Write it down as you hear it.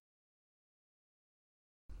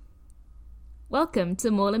Welcome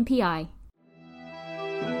to Moorland PI.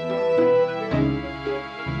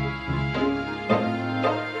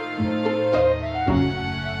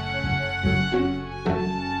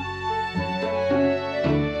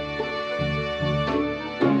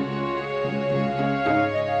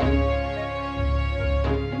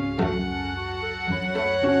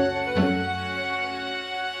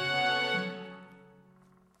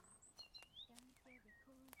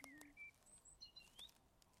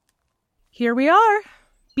 Here we are,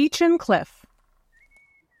 Beechen Cliff.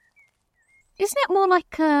 Isn't it more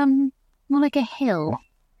like a hill?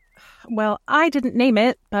 Well, I didn't name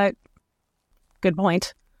it, but good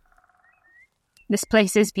point. This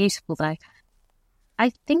place is beautiful, though.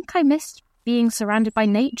 I think I missed being surrounded by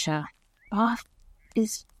nature. Bath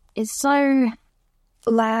is so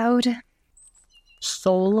loud,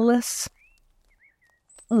 soulless.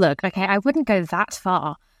 Look, okay, I wouldn't go that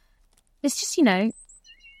far. It's just,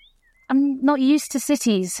 I'm not used to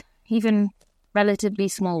cities, even relatively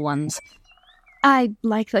small ones. I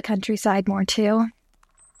like the countryside more, too.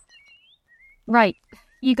 Right.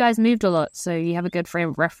 You guys moved a lot, so you have a good frame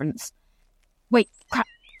of reference. Wait, crap.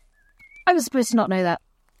 I was supposed to not know that.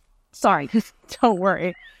 Sorry. Don't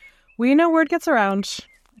worry. We know word gets around.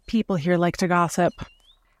 People here like to gossip.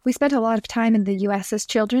 We spent a lot of time in the U.S. as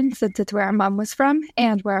children, since it's where our mum was from,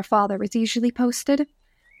 and where our father was usually posted.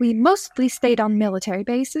 We mostly stayed on military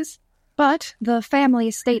bases. But the family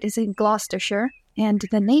estate is in Gloucestershire, and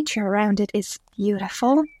the nature around it is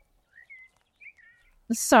beautiful.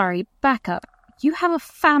 Sorry, back up. You have a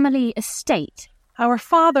family estate? Our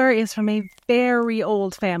father is from a very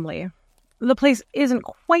old family. The place isn't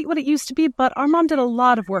quite what it used to be, but our mom did a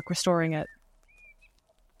lot of work restoring it.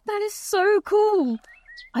 That is so cool.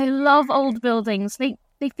 I love old buildings. They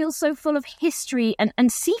feel so full of history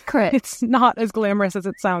and secret. It's not as glamorous as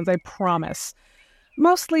it sounds, I promise.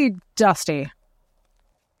 Mostly dusty.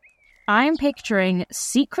 I'm picturing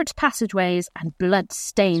secret passageways and blood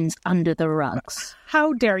stains under the rugs.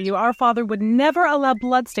 How dare you? Our father would never allow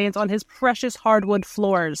bloodstains on his precious hardwood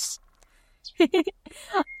floors.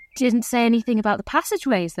 Didn't say anything about the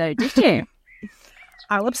passageways, though, did you?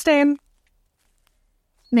 I'll abstain.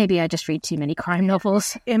 Maybe I just read too many crime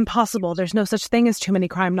novels. Impossible. There's no such thing as too many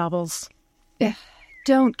crime novels.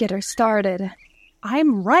 Don't get her started.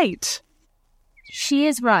 I'm right. She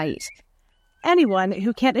is right. Anyone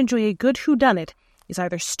who can't enjoy a good whodunit is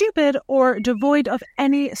either stupid or devoid of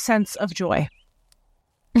any sense of joy.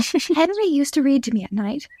 Henry used to read to me at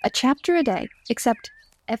night, a chapter a day, except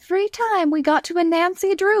every time we got to a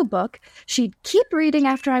Nancy Drew book, she'd keep reading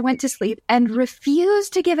after I went to sleep and refuse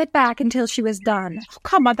to give it back until she was done. Oh,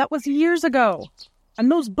 come on, that was years ago.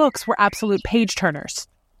 And those books were absolute page-turners.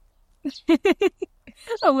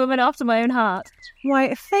 A woman after my own heart.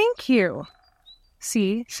 Why, thank you.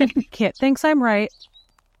 See, Kit thinks I'm right.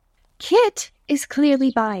 Kit is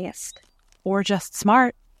clearly biased. Or just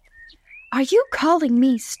smart. Are you calling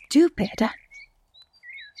me stupid?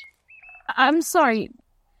 I'm sorry.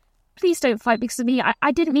 Please don't fight because of me.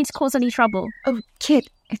 I didn't mean to cause any trouble. Oh,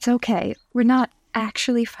 Kit, it's okay. We're not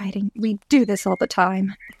actually fighting. We do this all the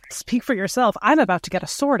time. Speak for yourself. I'm about to get a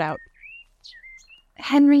sword out.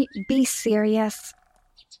 Henry, be serious.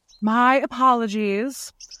 My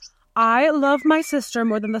apologies. I love my sister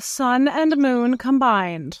more than the sun and moon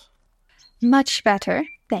combined. Much better,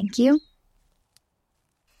 thank you.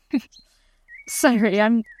 Sorry,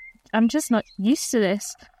 I'm just not used to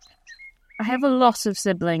this. I have a lot of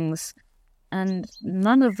siblings, and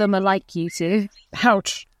none of them are like you two.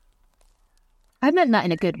 Ouch. I meant that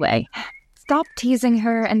in a good way. Stop teasing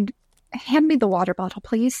her and hand me the water bottle,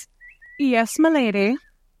 please. Yes, milady.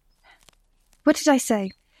 What did I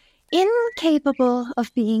say? Incapable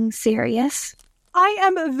of being serious. I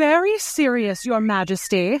am very serious, Your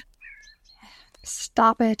Majesty.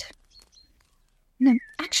 Stop it. No,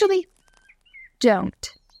 actually,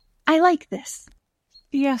 don't. I like this.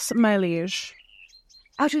 Yes, my liege.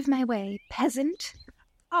 Out of my way, peasant.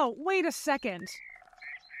 Oh, wait a second.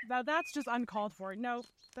 Now that's just uncalled for. No,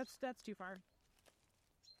 that's too far.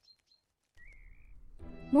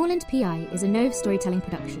 Moorland PI is a Nove storytelling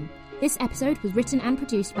production. This episode was written and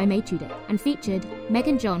produced by May Tudyk and featured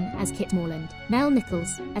Megan John as Kit Moorland, Mel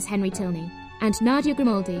Nichols as Henry Tilney, and Nadia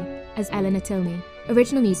Grimaldi as Eleanor Tilney.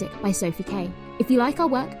 Original music by Sophie Kay. If you like our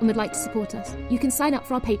work and would like to support us, you can sign up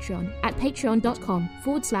for our Patreon at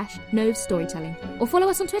patreon.com/Nove Storytelling, or follow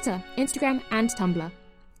us on Twitter, Instagram, and Tumblr.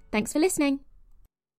 Thanks for listening.